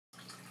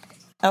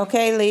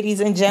Okay, ladies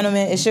and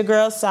gentlemen, it's your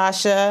girl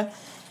Sasha.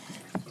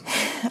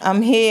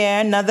 I'm here,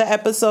 another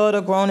episode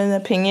of Grown and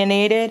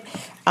Opinionated.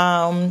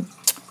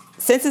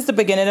 Since it's the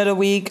beginning of the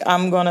week,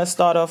 I'm going to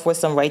start off with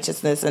some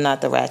righteousness and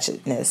not the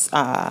ratchetness.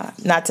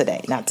 Not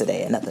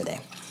today, another day.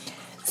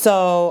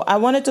 So I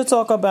wanted to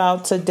talk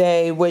about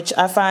today, which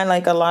I find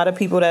like a lot of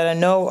people that I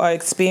know are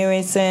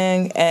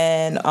experiencing,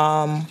 and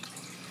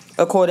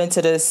according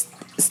to the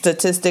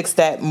statistics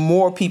that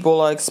more people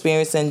are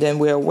experiencing than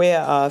we're aware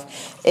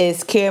of,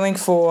 is caring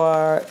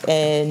for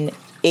an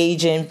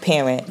aging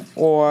parent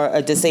or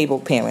a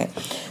disabled parent.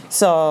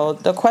 So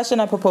the question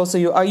I propose to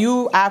you, are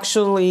you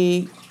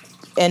actually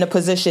in a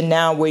position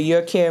now where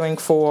you're caring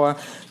for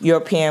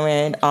your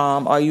parent?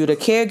 Are you the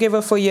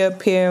caregiver for your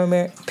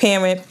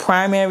parent,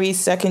 primary,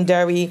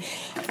 secondary,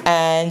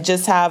 and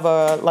just have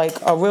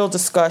a real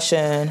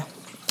discussion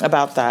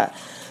about that.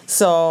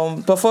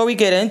 So before we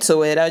get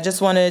into it, I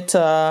just wanted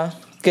to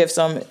give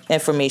some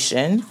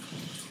information.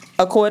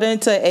 According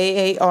to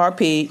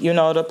AARP,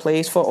 the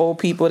place for old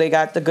people, they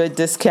got the good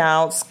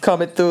discounts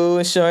coming through,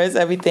 insurance,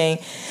 everything.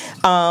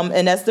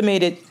 An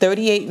estimated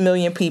 38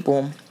 million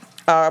people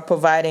are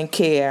providing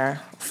care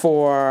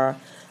for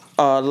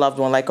a loved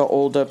one, like an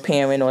older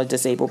parent or a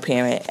disabled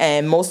parent.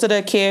 And most of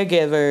the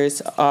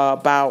caregivers,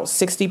 about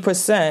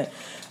 60%,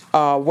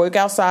 work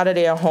outside of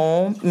their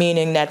home,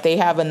 meaning that they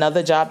have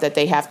another job that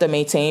they have to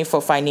maintain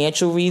for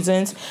financial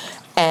reasons,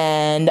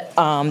 and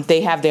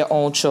they have their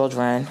own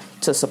children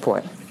to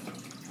support.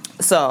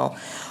 So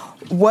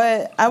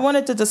what I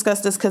wanted to discuss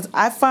this because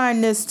I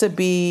find this to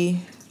be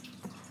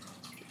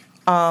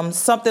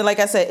something, like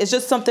I said, it's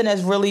just something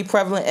that's really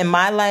prevalent in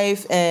my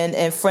life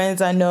and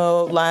friends I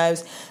know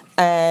lives.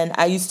 And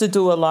I used to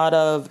do a lot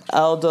of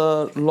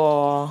elder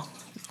law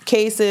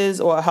cases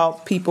or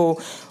help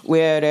people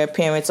where their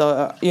parents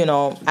are,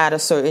 at a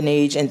certain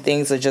age and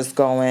things are just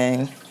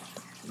going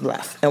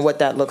left and what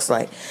that looks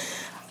like.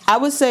 I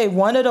would say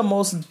one of the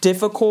most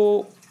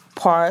difficult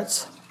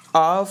parts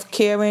of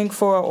caring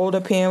for an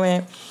older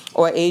parent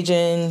or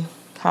aging,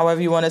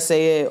 however you want to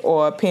say it,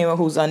 or a parent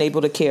who's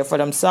unable to care for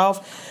themselves,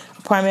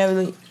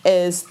 primarily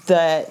is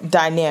the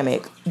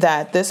dynamic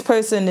that this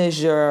person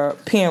is your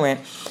parent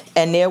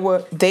and they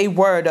were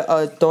the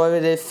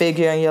authoritative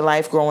figure in your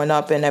life growing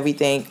up and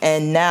everything,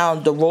 and now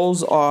the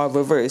roles are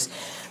reversed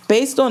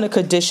based on the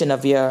condition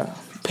of your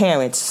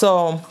parents.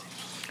 So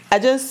I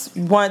just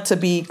want to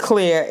be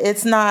clear.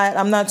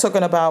 I'm not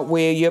talking about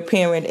where your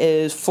parent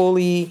is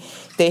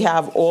they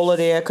have all of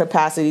their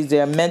capacities.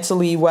 They're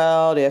mentally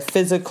well, they're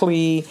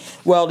physically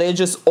well, they're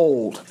just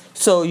old.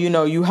 So,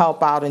 you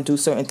help out and do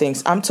certain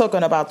things. I'm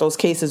talking about those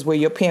cases where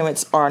your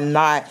parents are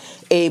not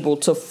able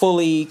to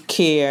fully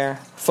care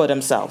for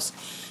themselves.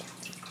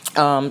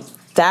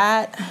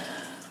 That,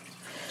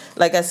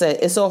 like I said,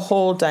 it's a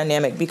whole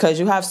dynamic because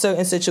you have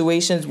certain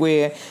situations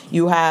where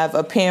you have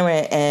a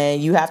parent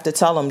and you have to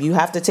tell them, you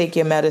have to take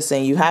your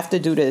medicine, you have to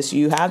do this,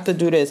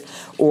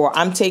 or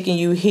I'm taking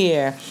you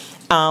here,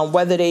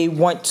 whether they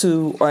want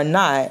to or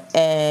not.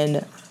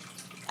 And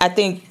I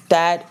think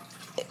that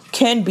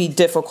can be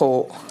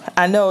difficult.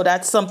 I know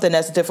that's something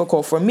that's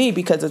difficult for me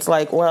because it's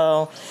like,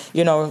 well,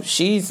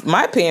 she's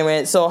my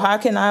parent, so how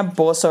can I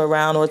boss her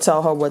around or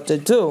tell her what to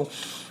do?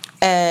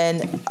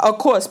 And of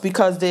course,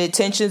 because the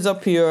intentions are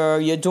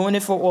pure, you're doing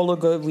it for all the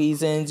good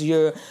reasons,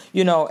 and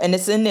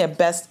it's in their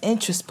best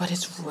interest, but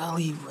it's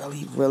really,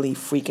 really, really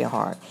freaking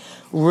hard.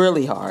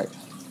 Really hard.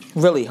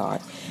 Really hard.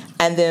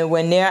 And then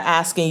when they're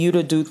asking you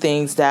to do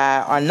things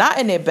that are not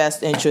in their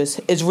best interest,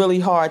 it's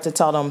really hard to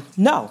tell them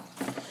no.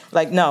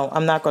 Like, no,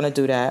 I'm not going to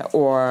do that.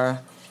 Or,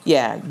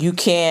 yeah, you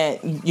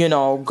can't,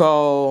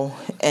 go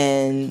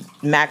and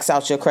max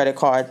out your credit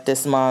card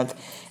this month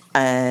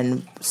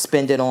and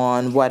spend it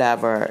on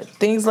whatever.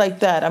 Things like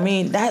that. I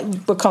mean,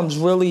 that becomes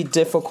really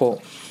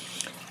difficult.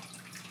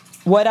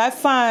 What I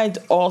find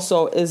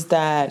also is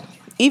that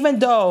even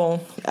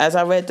though, as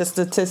I read the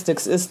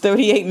statistics, it's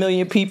 38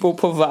 million people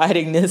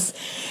providing this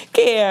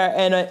care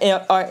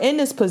and are in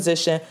this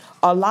position,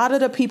 a lot of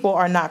the people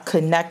are not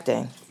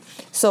connecting.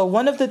 So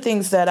one of the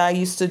things that I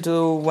used to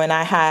do when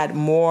I had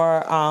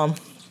more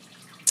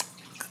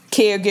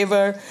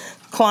caregiver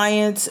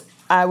clients,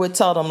 I would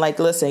tell them, like,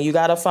 listen, you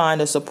got to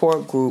find a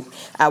support group.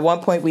 At one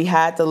point, we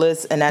had the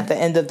list, and at the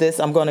end of this,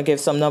 I'm going to give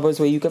some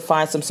numbers where you can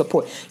find some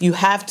support. You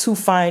have to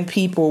find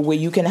people where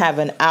you can have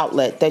an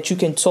outlet that you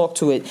can talk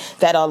to it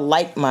that are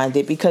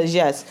like-minded. Because,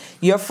 yes,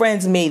 your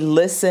friends may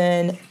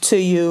listen to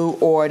you,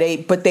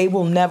 but they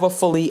will never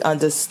fully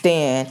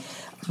understand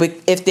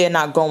if they're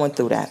not going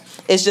through that.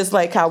 It's just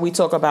like how we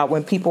talk about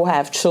when people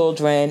have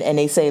children and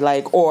they say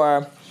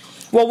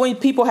when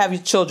people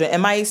have children,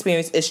 in my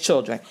experience, it's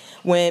children.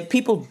 When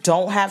people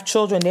don't have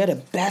children, they're the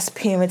best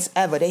parents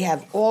ever. They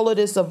have all of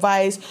this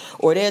advice,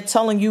 or they're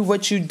telling you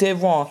what you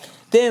did wrong.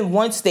 Then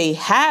once they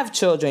have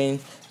children,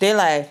 they're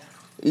like,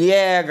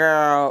 yeah,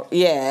 girl,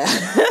 yeah.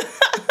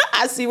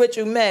 I see what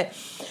you meant.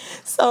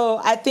 So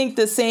I think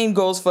the same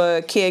goes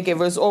for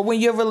caregivers, or when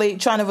you're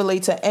trying to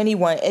relate to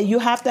anyone, and you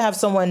have to have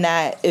someone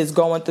that is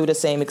going through the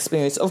same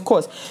experience. Of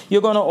course,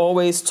 you're going to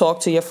always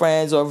talk to your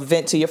friends or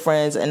vent to your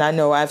friends. And I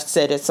know I've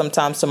said it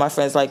sometimes to my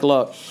friends, like,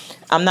 look,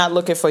 I'm not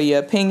looking for your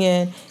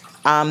opinion.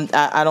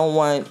 I don't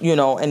want,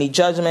 any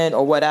judgment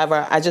or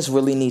whatever. I just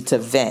really need to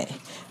vent.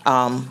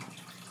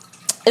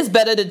 It's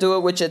better to do it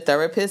with your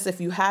therapist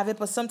if you have it,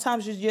 but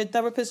sometimes your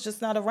therapist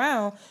just not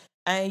around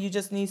and you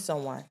just need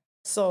someone.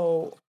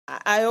 So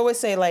I always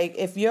say, like,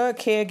 if you're a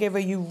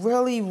caregiver, you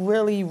really,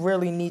 really,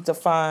 really need to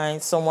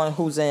find someone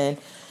who's in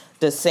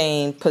the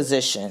same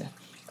position.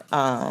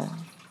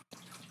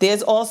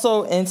 There's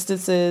also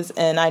instances,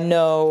 and I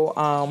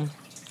know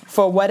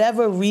for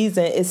whatever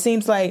reason, it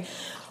seems like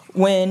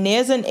when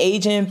there's an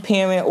aging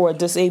parent or a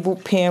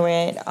disabled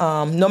parent,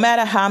 no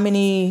matter how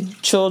many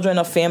children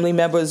or family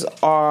members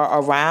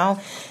are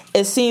around,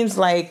 it seems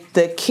like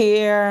the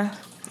care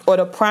or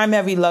the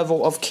primary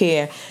level of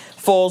care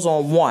falls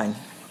on one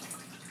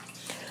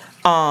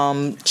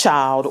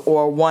child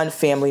or one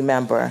family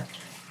member.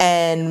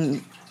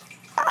 And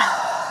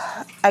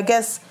I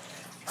guess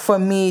for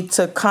me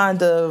to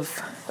kind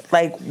of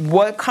like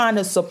what kind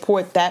of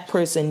support that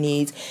person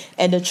needs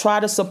and to try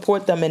to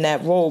support them in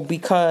that role,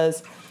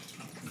 because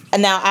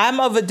now I'm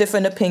of a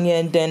different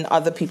opinion than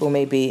other people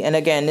may be. And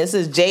again, this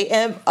is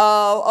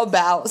JMO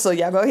about, so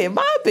y'all go hear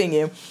my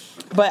opinion.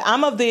 But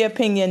I'm of the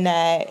opinion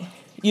that,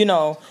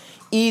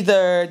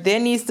 either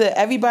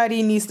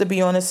everybody needs to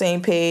be on the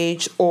same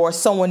page, or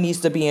someone needs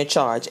to be in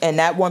charge. And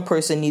that one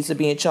person needs to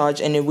be in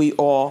charge, and then we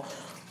all,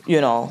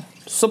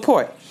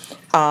 support.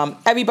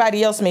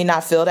 Everybody else may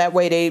not feel that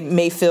way. They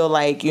may feel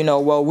like,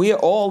 well, we're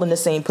all in the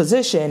same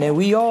position and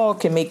we all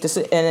can make this.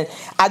 And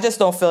I just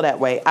don't feel that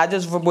way. I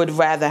just would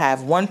rather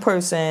have one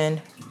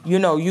person,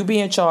 you be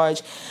in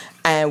charge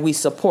and we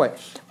support.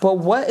 But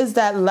what is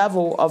that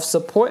level of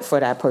support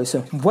for that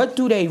person? What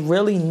do they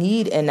really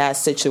need in that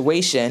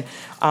situation?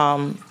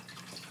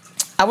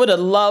 I would have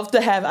loved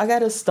to I got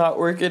to start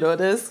working on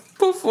this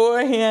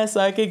beforehand so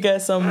I could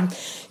get some,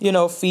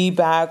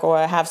 feedback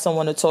or have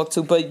someone to talk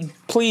to. But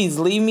please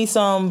leave me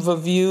some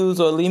reviews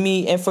or leave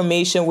me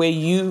information where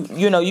you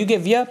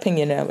give your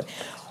opinion of it.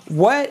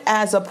 What,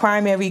 as a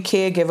primary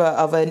caregiver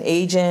of an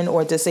aging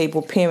or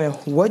disabled parent,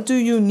 what do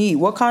you need?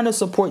 What kind of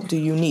support do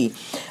you need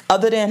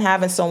other than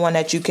having someone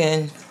that you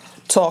can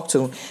talk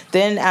to?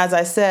 Then, as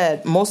I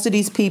said, most of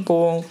these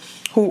people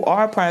who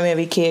are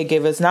primary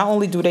caregivers, not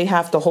only do they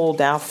have to hold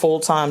down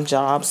full-time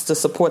jobs to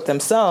support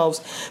themselves,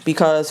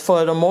 because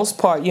for the most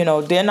part,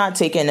 they're not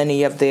taking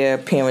any of their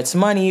parents'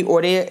 money,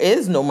 or there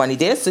is no money.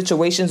 There's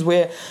situations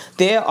where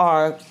there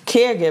are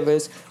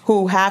caregivers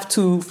who have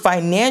to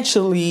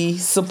financially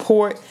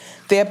support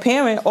their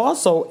parent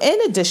also, in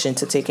addition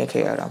to taking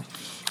care of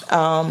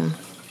them.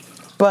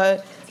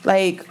 But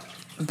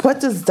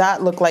what does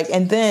that look like?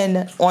 And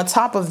then on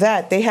top of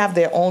that, they have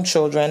their own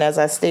children. As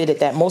I stated,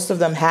 that most of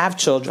them have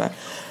children.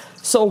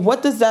 So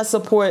what does that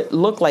support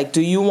look like?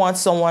 Do you want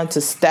someone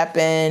to step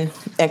in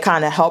and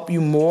kind of help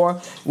you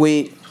more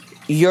with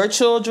your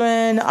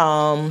children,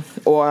 or,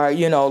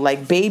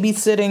 like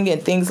babysitting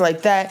and things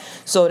like that,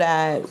 so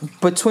that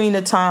between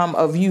the time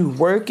of you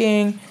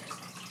working,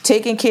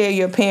 taking care of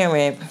your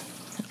parent,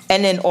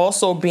 and then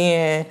also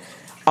being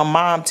a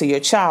mom to your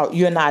child,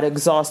 you're not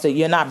exhausted,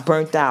 you're not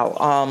burnt out.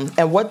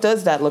 And what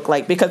does that look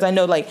like? Because I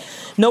know,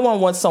 no one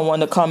wants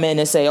someone to come in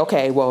and say,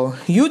 okay, well,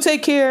 you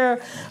take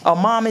care of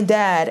mom and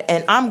dad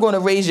and I'm going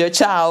to raise your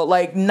child.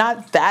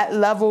 Not that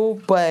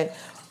level, but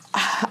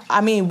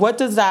I mean, what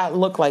does that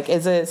look like?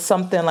 Is it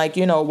something like,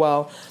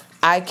 well,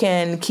 I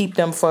can keep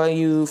them for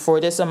you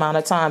for this amount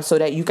of time so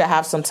that you can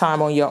have some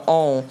time on your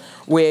own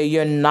where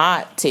you're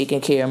not taking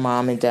care of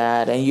mom and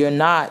dad and you're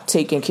not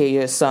taking care of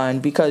your son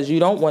because you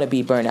don't want to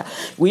be burned out.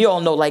 We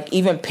all know,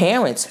 even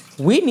parents,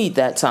 we need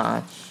that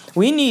time.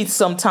 We need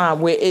some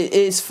time where it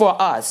is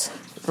for us,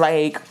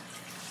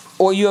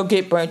 or you'll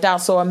get burnt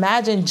out. So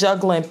imagine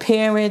juggling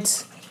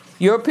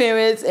your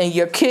parents and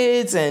your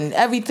kids and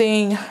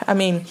everything. I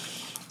mean,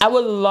 I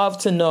would love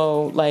to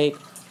know,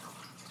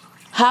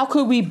 how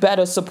could we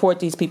better support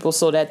these people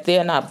so that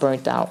they're not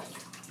burnt out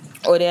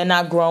or they're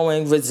not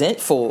growing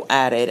resentful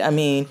at it? I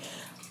mean,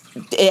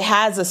 it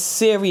has a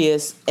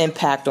serious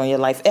impact on your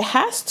life. It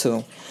has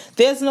to.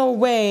 There's no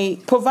way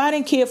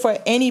providing care for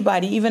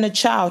anybody, even a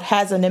child,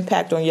 has an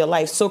impact on your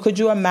life. So could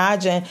you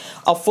imagine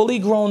a fully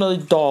grown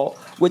adult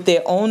with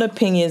their own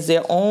opinions,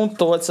 their own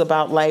thoughts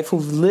about life,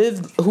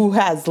 who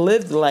has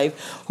lived life,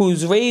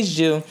 who's raised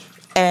you,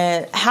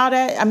 and how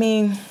that, I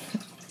mean,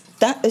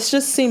 that it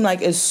just seemed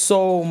like it's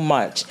so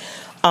much.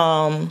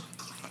 I'm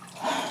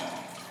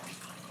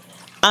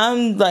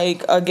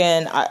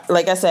again,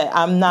 like I said,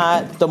 I'm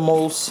not the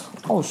most,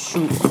 oh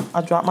shoot, I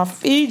dropped my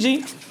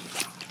Fiji.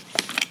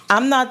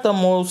 I'm not the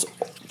most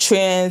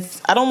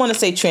I don't want to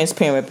say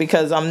transparent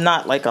because I'm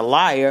not a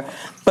liar,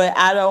 but But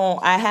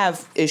I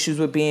have issues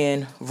with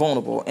being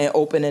vulnerable and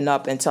opening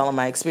up and telling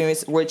my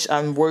experience, which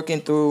I'm working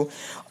through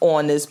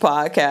on this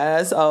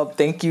podcast.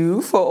 Thank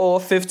you for all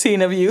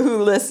 15 of you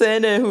who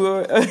listen and who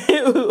are,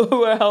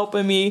 who are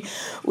helping me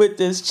with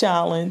this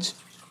challenge.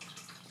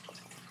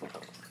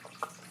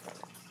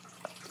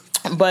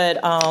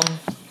 But,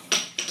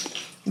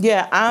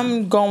 yeah,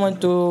 I'm going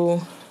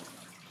through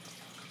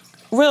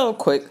real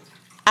quick.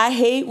 I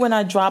hate when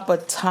I drop a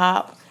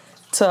top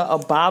to a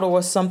bottle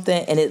or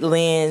something and it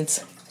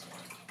lands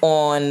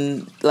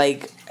on,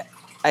 like,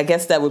 I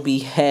guess that would be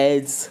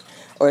heads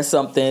or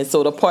something.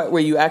 So the part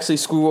where you actually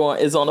screw on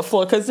is on the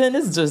floor, because then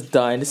it's just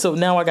done. So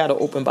now I got an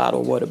open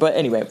bottle of water. But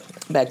anyway,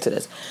 back to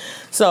this.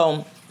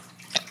 So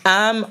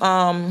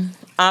I'm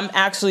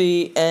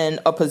actually in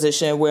a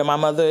position where my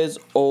mother is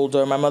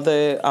older. My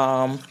mother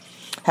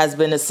has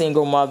been a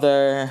single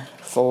mother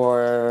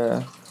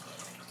for,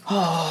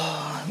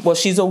 well,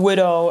 she's a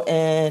widow,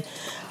 and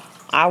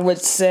I would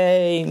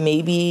say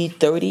maybe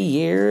 30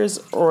 years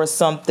or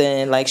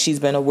something. Like, she's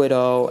been a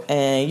widow,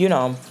 and, you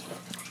know,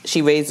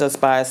 she raised us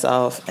by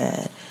herself,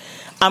 and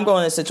I'm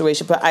going in a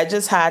situation. But I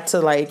just had to,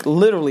 like,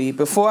 literally,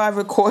 before I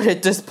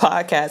recorded this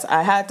podcast,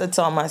 I had to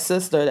tell my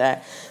sister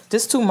that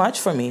this is too much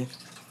for me.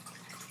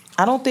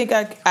 I don't think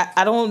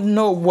I don't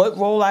know what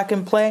role I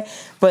can play,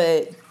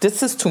 but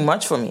this is too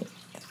much for me.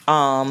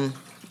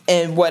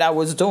 And what I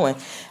was doing.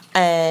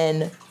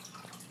 And,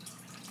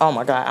 oh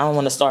my God, I don't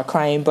want to start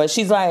crying, but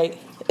she's like,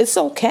 it's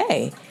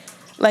okay.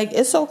 Like,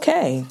 it's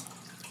okay.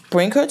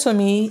 Bring her to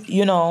me,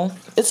 you know,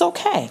 it's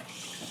okay.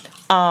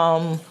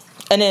 And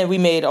then we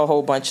made a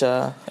whole bunch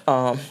of,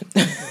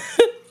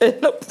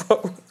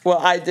 well,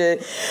 I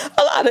did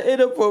a lot of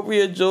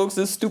inappropriate jokes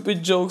and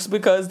stupid jokes,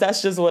 because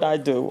that's just what I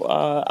do.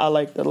 I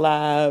like to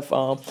laugh.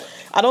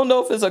 I don't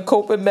know if it's a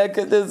coping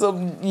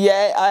mechanism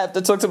yet. I have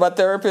to talk to my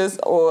therapist,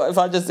 or if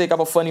I just think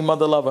I'm a funny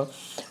mother lover.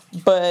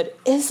 But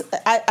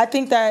I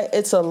think that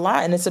it's a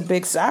lot, and it's a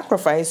big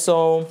sacrifice.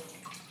 So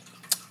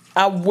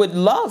I would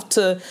love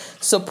to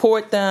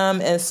support them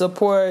and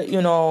support,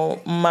 you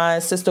know, my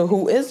sister,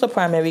 who is the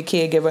primary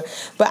caregiver.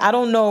 But I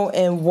don't know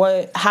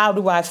how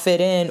do I fit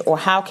in, or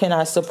how can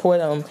I support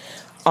them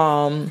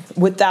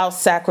without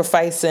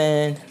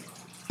sacrificing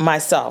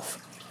myself.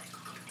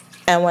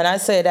 And when I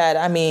say that,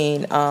 I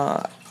mean,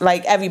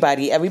 like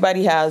everybody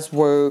has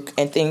work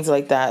and things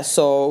like that.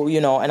 So,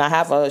 you know, and I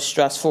have a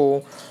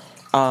stressful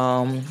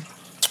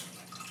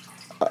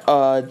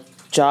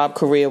job,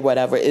 career,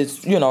 whatever.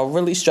 It's, you know,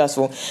 really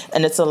stressful,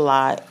 and it's a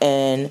lot.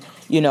 And,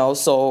 you know,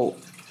 so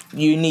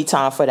you need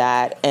time for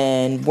that.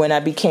 And when I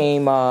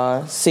became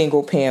a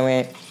single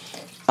parent,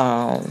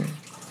 I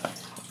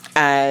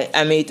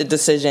made the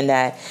decision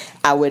that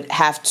I would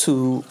have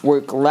to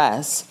work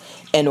less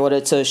in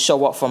order to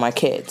show up for my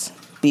kids,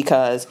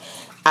 because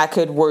I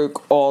could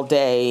work all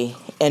day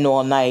and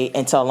all night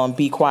and tell them,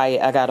 be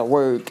quiet, I gotta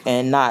work,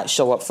 and not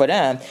show up for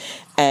them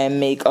and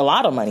make a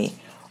lot of money.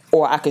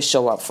 Or I could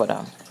show up for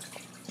them.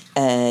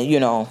 And, you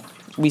know,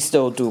 we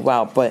still do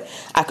well, but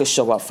I could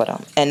show up for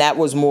them. And that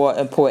was more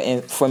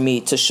important for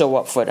me, to show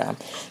up for them.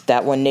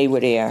 That when they were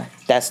there,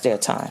 that's their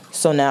time.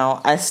 So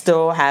now I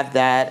still have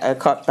that, a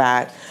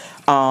cutback.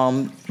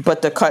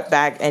 But the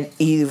cutback and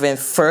even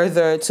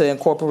further to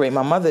incorporate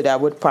my mother,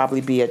 that would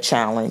probably be a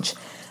challenge.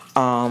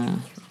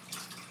 And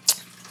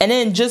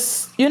then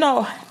just, you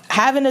know,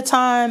 having the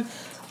time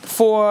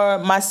for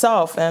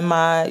myself and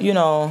my, you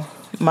know,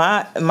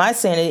 my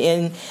sanity.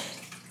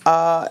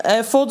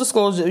 And full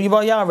disclosure,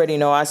 well, y'all already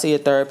know I see a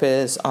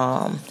therapist.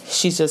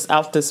 She's just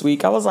out this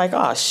week. I was like,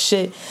 oh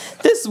shit,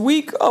 this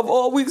week of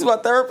all weeks, my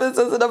therapist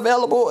isn't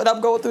available, and I'm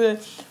going through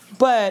it.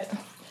 But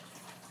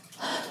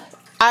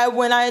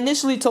when I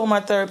initially told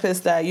my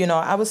therapist that, you know,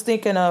 I was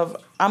thinking of,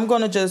 I'm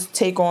going to just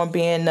take on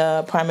being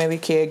the primary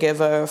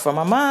caregiver for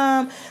my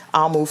mom.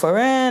 I'll move her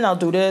in. I'll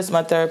do this.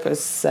 My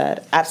therapist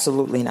said,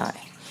 absolutely not.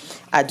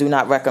 I do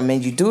not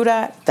recommend you do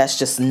that. That's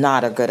just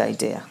not a good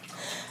idea.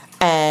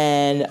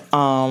 And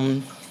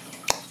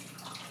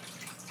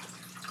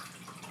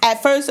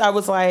at first I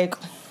was like,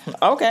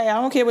 okay,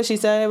 I don't care what she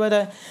said.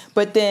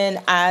 But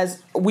then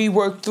as we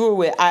worked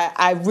through it,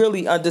 I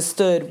really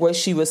understood what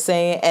she was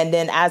saying. And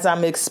then as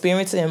I'm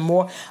experiencing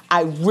more,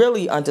 I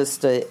really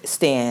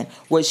understand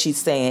what she's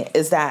saying,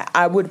 is that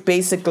I would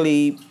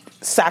basically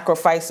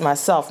sacrifice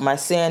myself, my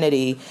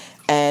sanity,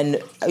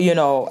 and, you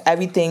know,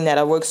 everything that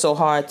I worked so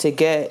hard to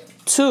get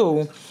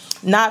to.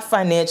 Not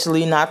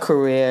financially, not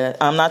career.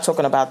 I'm not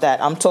talking about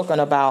that. I'm talking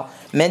about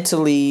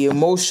mentally,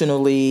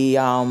 emotionally,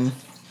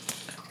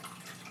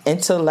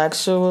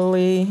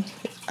 intellectually,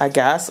 I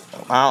guess.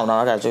 I don't know.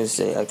 I got to just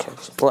say, okay,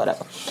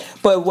 whatever.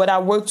 But what I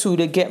worked to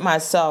get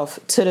myself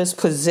to this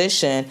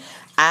position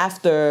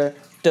after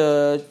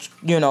the,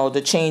 you know,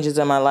 the changes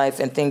in my life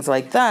and things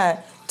like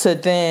that, to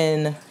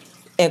then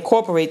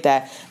incorporate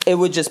that, it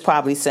would just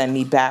probably send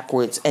me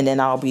backwards, and then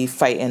I'll be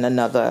fighting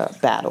another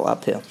battle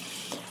uphill.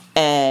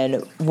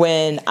 And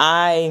when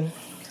I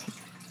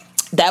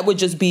that would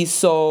just be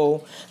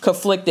so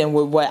conflicting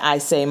with what I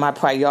say my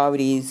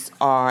priorities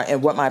are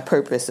and what my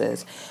purpose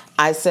is.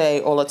 I say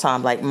all the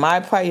time, like,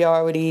 my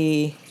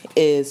priority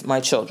is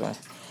my children.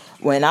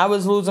 When I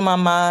was losing my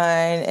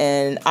mind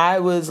and I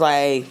was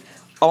like,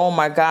 oh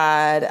my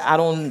God, I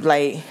don't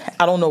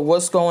know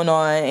what's going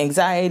on,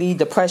 anxiety,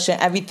 depression,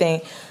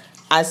 everything.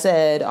 I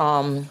said,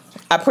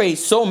 I prayed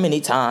so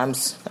many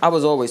times. I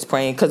was always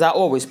praying, because I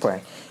always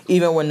pray.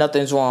 Even when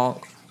nothing's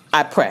wrong,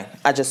 I pray.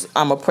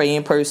 I'm a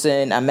praying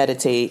person. I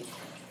meditate.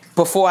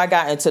 Before I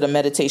got into the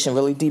meditation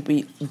really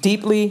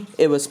deeply,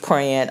 it was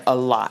praying a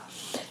lot.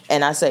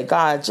 And I said,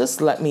 God, just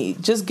get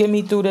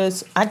me through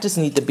this. I just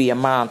need to be a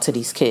mom to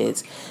these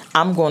kids.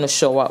 I'm going to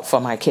show up for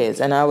my kids.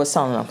 And I was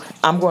telling them,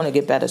 I'm going to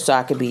get better so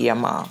I can be your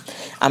mom.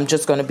 I'm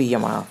just going to be your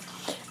mom.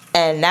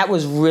 And that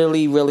was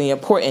really, really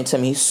important to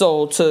me.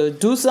 So to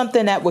do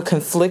something that would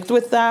conflict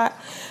with that,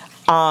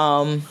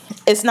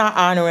 it's not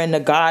honoring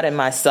the God in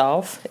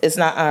myself. It's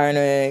not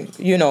honoring,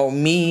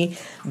 me,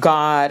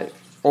 God,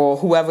 or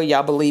whoever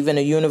y'all believe in,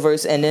 the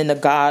universe, and then the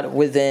God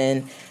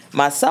within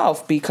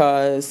myself,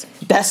 because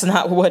that's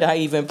not what I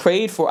even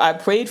prayed for. I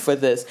prayed for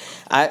this.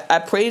 I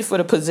prayed for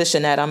the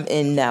position that I'm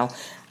in now.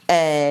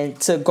 And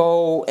to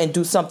go and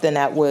do something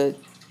that would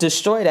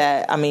destroy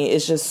that, I mean,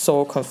 it's just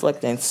so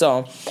conflicting.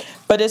 So,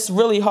 but it's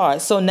really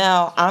hard. So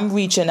now I'm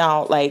reaching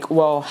out like,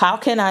 well, how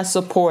can I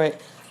support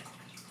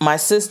my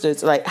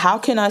sisters? Like, how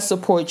can I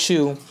support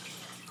you?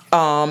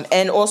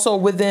 And also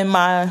within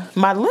my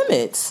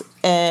limits,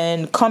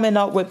 and coming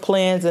up with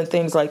plans and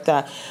things like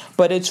that.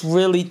 But it's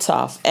really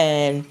tough.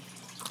 And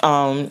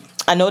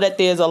I know that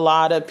there's a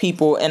lot of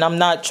people, and I'm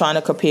not trying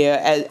to compare.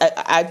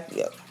 I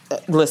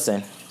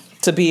listen,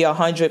 to be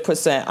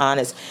 100%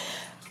 honest,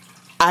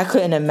 I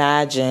couldn't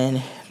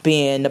imagine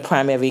being the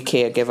primary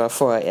caregiver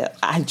for it.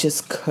 I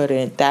just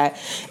couldn't.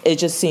 It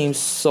just seems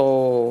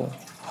so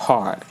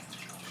hard.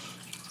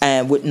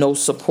 And with no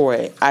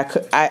support,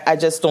 I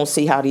just don't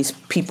see how these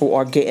people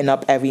are getting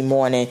up every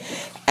morning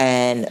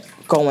and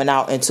going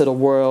out into the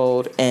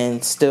world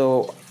and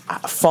still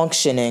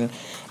functioning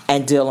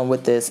and dealing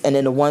with this. And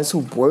then the ones who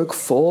work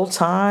full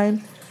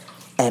time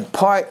and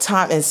part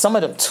time, and some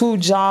of them 2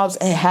 jobs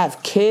and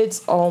have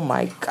kids. Oh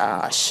my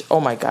gosh.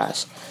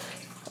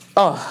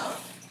 Oh,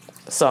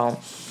 so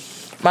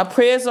my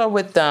prayers are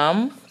with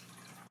them.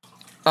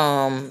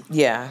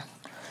 Yeah.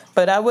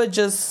 But I would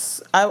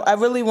I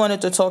really wanted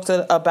to talk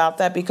about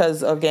that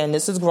because, again,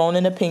 this is Grown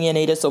and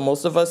Opinionated, so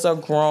most of us are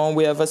grown.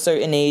 We have a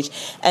certain age.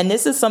 And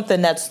this is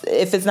something that's,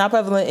 if it's not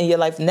prevalent in your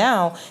life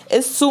now,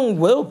 it soon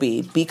will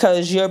be,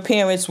 because your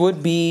parents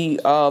would be,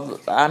 I'm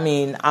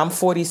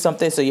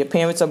 40-something, so your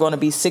parents are going to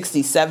be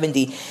 60,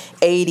 70,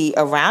 80,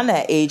 around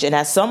that age. And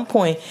at some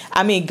point,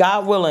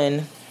 God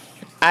willing,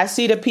 I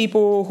see the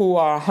people who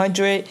are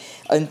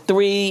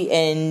 103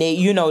 and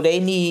they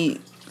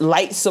need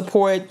light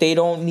support. They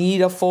don't need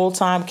a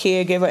full-time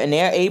caregiver, and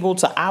they're able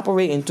to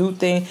operate and do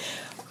things.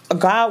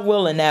 God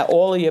willing, that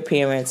all of your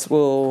parents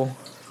will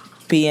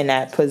be in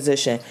that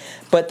position.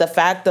 But the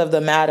fact of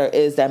the matter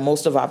is that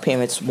most of our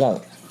parents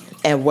won't,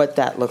 and what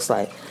that looks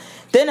like.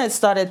 Then I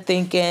started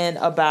thinking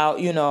about,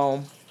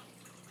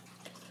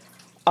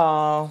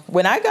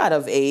 when I got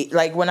of age,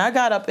 like when I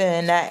got up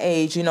in that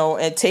age,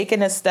 and taking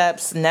the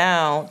steps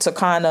now to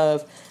kind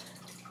of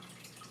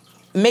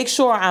make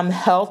sure I'm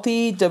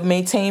healthy, to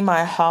maintain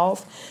my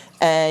health.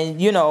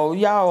 And, y'all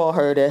all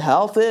heard it.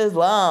 Health is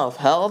wealth.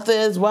 Health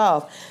is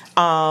wealth.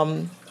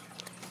 And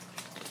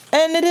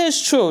it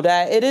is true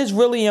that it is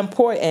really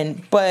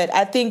important. But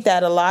I think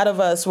that a lot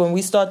of us, when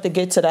we start to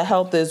get to the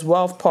health is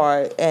wealth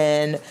part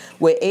and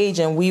with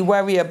aging, we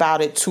worry about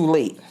it too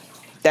late.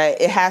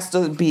 That it has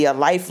to be a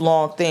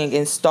lifelong thing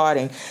in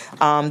starting.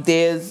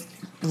 There's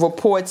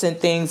reports and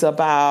things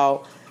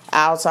about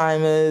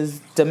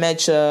Alzheimer's,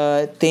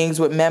 dementia, things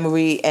with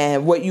memory,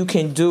 and what you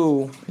can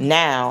do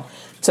now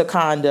to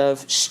kind of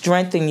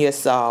strengthen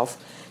yourself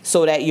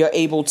so that you're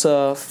able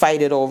to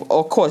fight it over.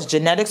 Of course,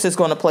 genetics is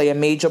going to play a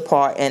major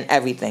part in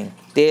everything.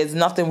 There's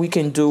nothing we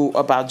can do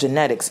about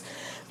genetics,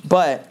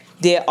 but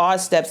there are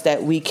steps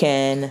that we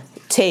can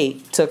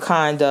take to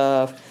kind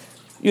of,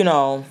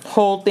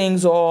 hold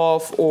things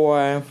off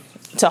or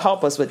to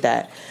help us with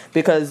that.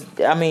 Because,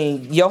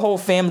 your whole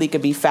family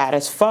could be fat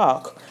as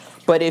fuck,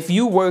 but if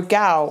you work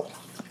out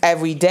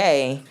every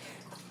day,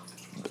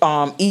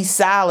 eat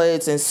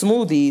salads and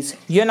smoothies,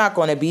 you're not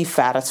going to be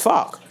fat as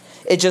fuck.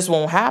 It just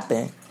won't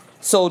happen.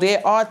 So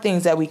there are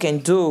things that we can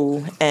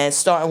do, and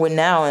starting with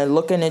now and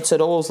looking into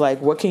those,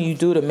 like what can you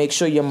do to make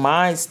sure your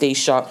mind stays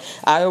sharp?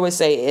 I always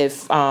say,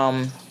 if,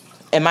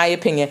 in my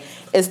opinion,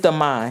 it's the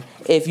mind.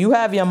 If you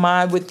have your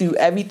mind with you,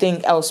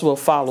 everything else will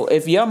follow.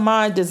 If your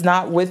mind is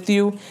not with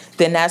you,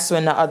 then that's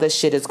when the other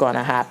shit is going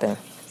to happen.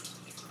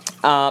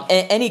 In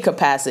any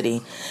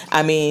capacity.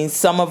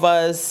 Some of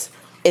us,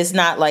 it's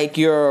not like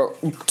you're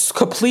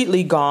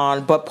completely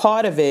gone, but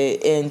part of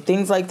it and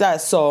things like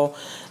that. So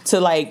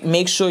to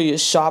make sure you're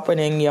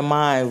sharpening your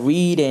mind,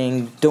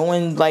 reading,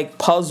 doing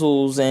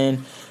puzzles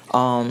and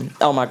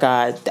Oh my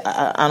God,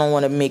 I don't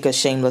want to make a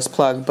shameless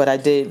plug, but I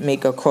did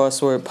make a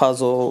crossword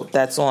puzzle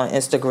that's on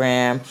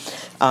Instagram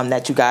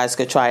that you guys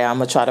could try out. I'm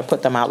going to try to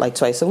put them out like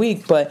twice a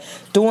week. But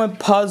doing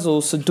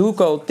puzzles,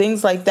 Sudoku,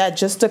 things like that,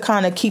 just to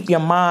kind of keep your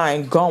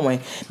mind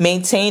going.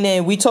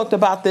 Maintaining, we talked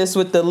about this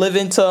with the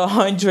Living to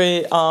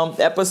 100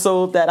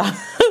 episode that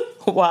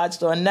I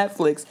watched on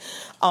Netflix.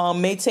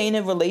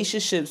 Maintaining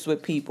relationships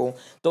with people.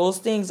 Those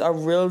things are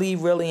really,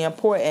 really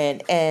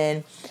important.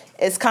 And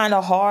it's kind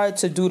of hard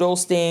to do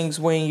those things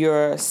when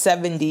you're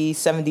 70,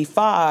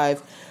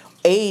 75,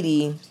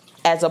 80,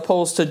 as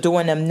opposed to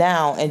doing them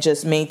now and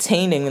just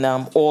maintaining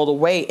them all the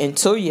way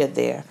until you're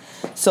there.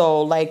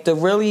 So, like, to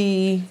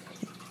really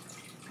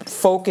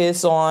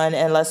focus on,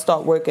 and let's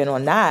start working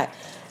on that.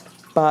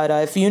 But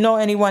if you know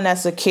anyone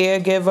that's a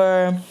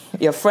caregiver,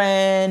 your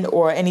friend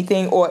or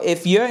anything, or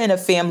if you're in a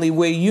family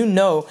where you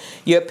know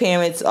your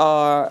parents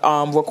are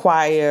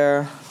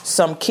require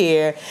some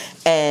care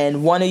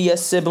and one of your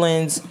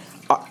siblings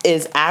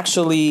is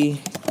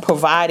actually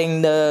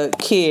providing the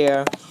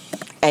care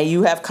and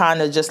you have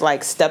kind of just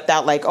like stepped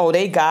out like, oh,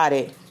 they got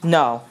it.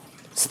 No,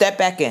 step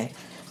back in.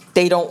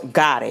 They don't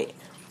got it.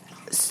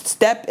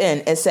 Step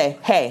in and say,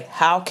 hey,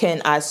 how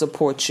can I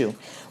support you?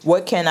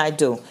 What can I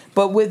do?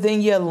 But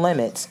within your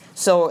limits.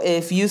 So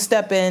if you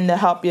step in to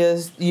help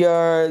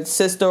your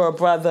sister or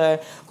brother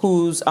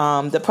who's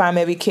the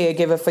primary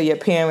caregiver for your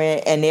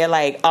parent, and they're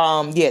like,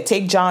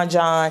 take John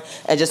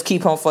and just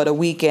keep him for the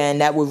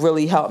weekend, that would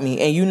really help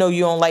me. And you know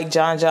you don't like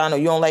John or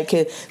you don't like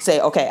kids, say,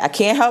 okay, I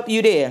can't help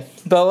you there,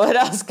 but what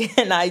else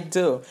can I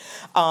do?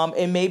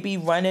 It may be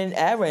running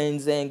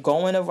errands and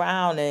going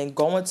around and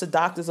going to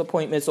doctor's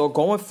appointments or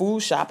going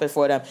food shopping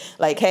for them.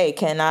 Like, hey,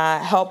 can I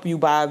help you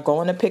by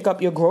going to pick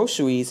up your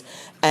groceries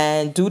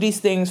and do these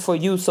things for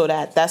you, so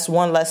that's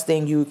one less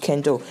thing you can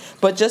do.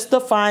 But just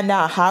to find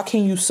out how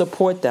can you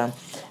support them,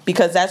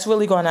 because that's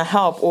really going to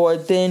help, or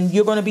then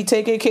you're going to be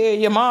taking care of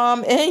your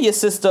mom and your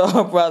sister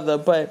or brother.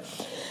 But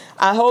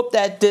I hope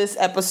that this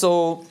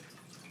episode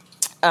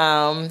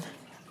kind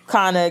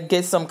of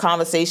gets some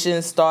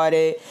conversation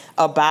started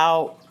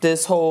about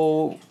this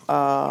whole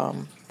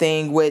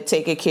thing with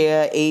taking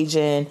care of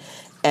aging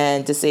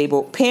and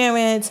disabled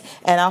parents.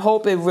 And I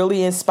hope it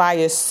really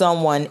inspires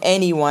someone,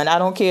 anyone, I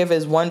don't care if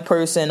it's one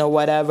person or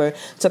whatever,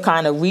 to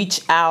kind of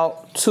reach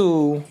out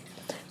to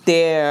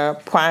their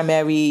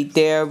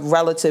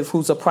relative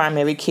who's a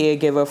primary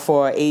caregiver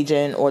for an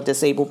aging or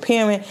disabled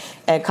parent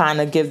and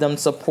kind of give them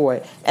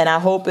support. And I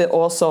hope it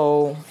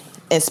also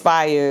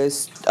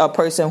inspires a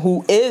person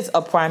who is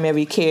a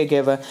primary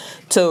caregiver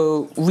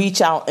to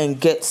reach out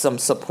and get some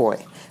support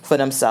for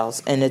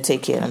themselves and to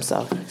take care of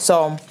themselves.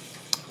 So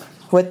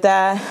with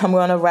that, I'm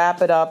going to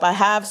wrap it up. I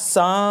have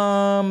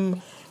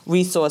some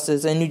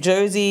resources. In New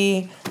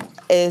Jersey,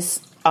 it's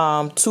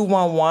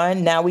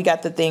 211. Now we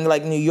got the thing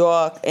like New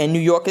York, and New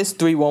York is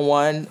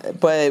 311,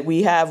 but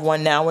we have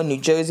one now in New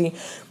Jersey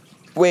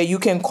where you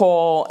can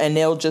call and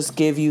they'll just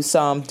give you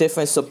some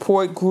different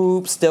support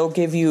groups. They'll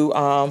give you,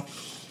 I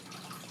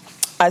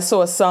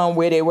saw some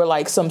where they were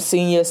like some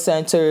senior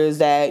centers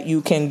that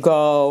you can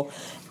go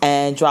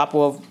and drop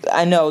off.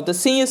 I know the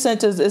senior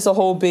centers is a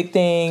whole big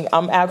thing.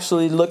 I'm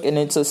actually looking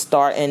into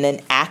starting an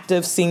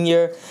active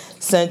senior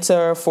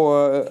center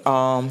for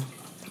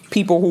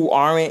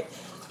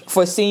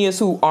seniors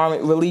who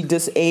aren't really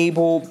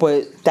disabled,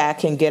 but that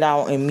can get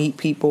out and meet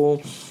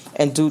people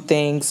and do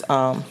things.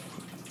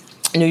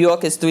 New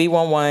York is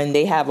 311.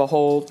 They have a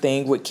whole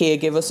thing with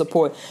caregiver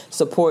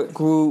support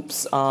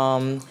groups,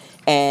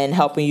 and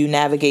helping you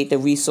navigate the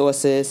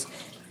resources.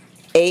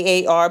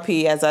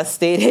 AARP, as I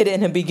stated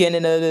in the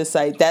beginning of the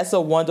site, that's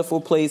a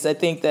wonderful place. I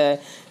think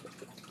that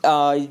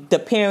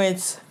the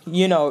parents,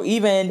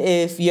 even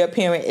if your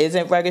parent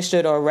isn't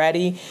registered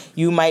already,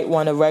 you might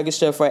want to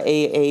register for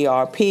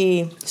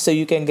AARP so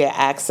you can get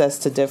access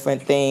to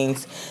different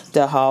things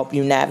to help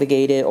you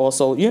navigate it.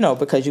 Also,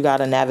 because you got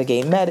to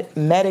navigate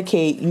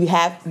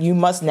Medicaid, you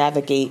must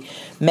navigate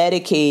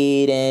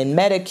Medicaid and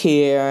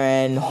Medicare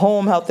and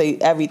home health,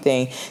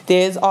 everything.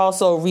 There's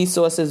also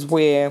resources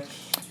where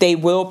they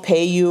will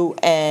pay you,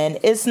 and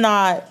it's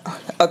not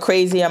a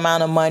crazy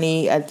amount of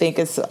money. I think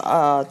it's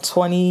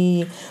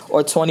 $20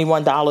 or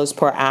 $21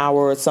 per hour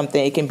or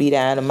something. It can be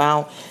that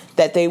amount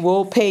that they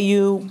will pay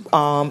you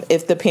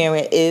if the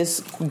parent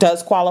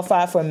does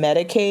qualify for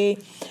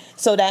Medicaid.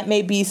 So that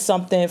may be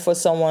something for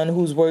someone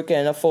who's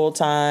working a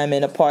full-time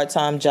and a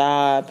part-time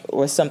job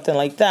or something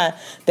like that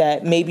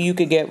maybe you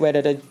could get rid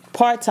of the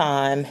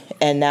part-time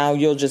and now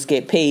you'll just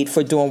get paid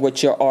for doing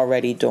what you're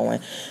already doing.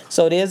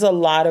 So there's a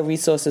lot of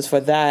resources for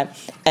that.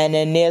 And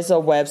then there's a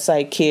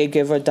website,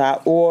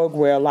 caregiver.org,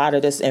 where a lot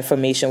of this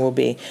information will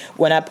be.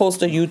 When I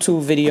post a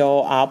YouTube video,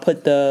 I'll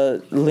put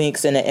the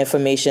links and the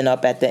information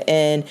up at the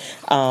end.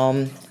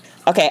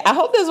 Okay, I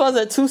hope this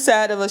wasn't too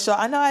sad of a show.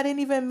 I know I didn't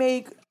even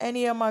make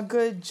any of my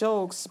good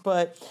jokes,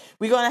 but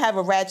we're going to have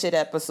a ratchet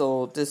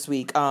episode this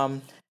week.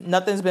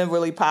 Nothing's been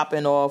really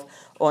popping off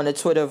on the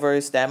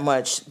Twitterverse that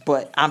much,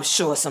 but I'm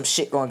sure some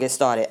shit gonna get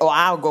started. Or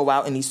I'll go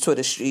out in these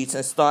Twitter streets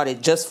and start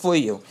it just for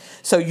you,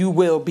 so you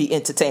will be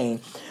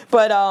entertained.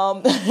 But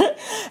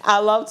I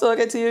love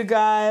talking to you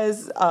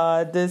guys.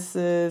 This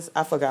is,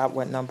 I forgot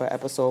what number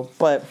episode,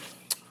 but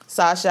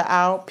Sasha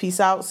out. Peace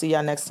out. See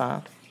y'all next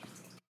time.